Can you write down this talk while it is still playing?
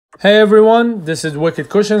Hey everyone, this is Wicked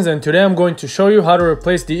Cushions and today I'm going to show you how to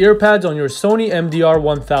replace the ear pads on your Sony MDR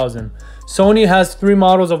 1000. Sony has three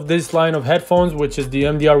models of this line of headphones, which is the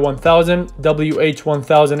MDR 1000,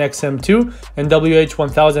 WH-1000xm2 and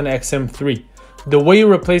WH-1000xm3. The way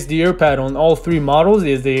you replace the ear pad on all three models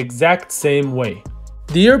is the exact same way.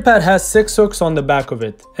 The ear pad has 6 hooks on the back of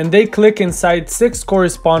it, and they click inside 6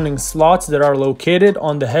 corresponding slots that are located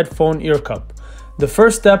on the headphone ear cup. The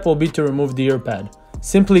first step will be to remove the ear pad.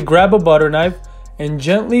 Simply grab a butter knife and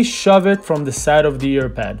gently shove it from the side of the ear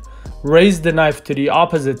pad. Raise the knife to the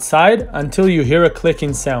opposite side until you hear a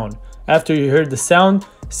clicking sound. After you hear the sound,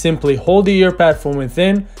 simply hold the ear pad from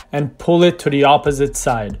within and pull it to the opposite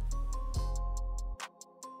side.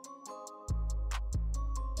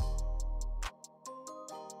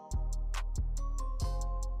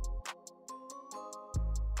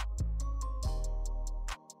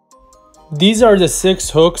 These are the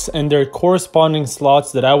 6 hooks and their corresponding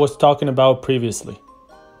slots that I was talking about previously.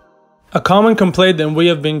 A common complaint that we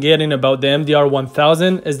have been getting about the MDR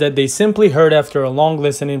 1000 is that they simply hurt after a long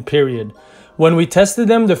listening period. When we tested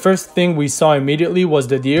them, the first thing we saw immediately was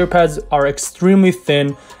that the ear pads are extremely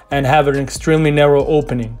thin and have an extremely narrow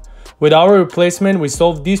opening. With our replacement, we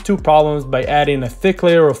solved these two problems by adding a thick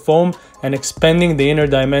layer of foam and expanding the inner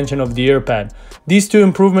dimension of the ear pad. These two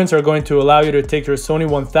improvements are going to allow you to take your Sony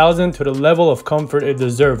 1000 to the level of comfort it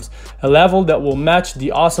deserves, a level that will match the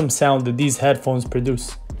awesome sound that these headphones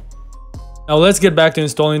produce. Now let's get back to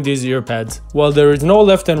installing these ear pads. While there is no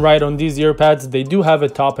left and right on these ear pads, they do have a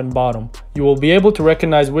top and bottom. You will be able to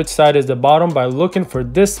recognize which side is the bottom by looking for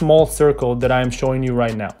this small circle that I am showing you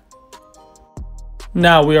right now.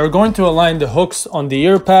 Now we are going to align the hooks on the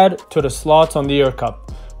ear pad to the slots on the ear cup.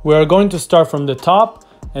 We are going to start from the top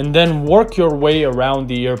and then work your way around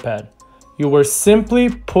the ear pad. You will simply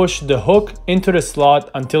push the hook into the slot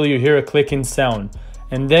until you hear a clicking sound,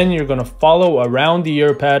 and then you're going to follow around the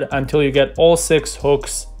ear pad until you get all 6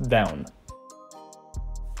 hooks down.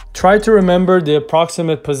 Try to remember the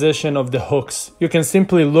approximate position of the hooks. You can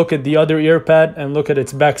simply look at the other ear pad and look at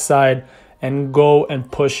its backside and go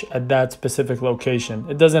and push at that specific location.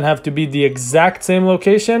 It doesn't have to be the exact same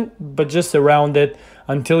location, but just around it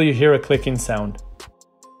until you hear a clicking sound.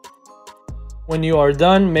 When you are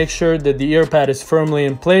done, make sure that the ear pad is firmly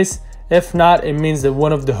in place. If not, it means that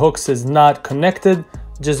one of the hooks is not connected.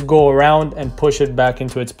 Just go around and push it back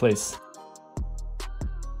into its place.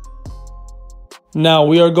 Now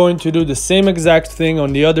we are going to do the same exact thing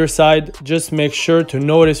on the other side. Just make sure to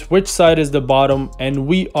notice which side is the bottom, and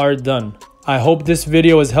we are done. I hope this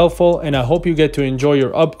video is helpful and I hope you get to enjoy your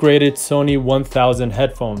upgraded Sony 1000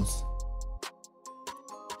 headphones.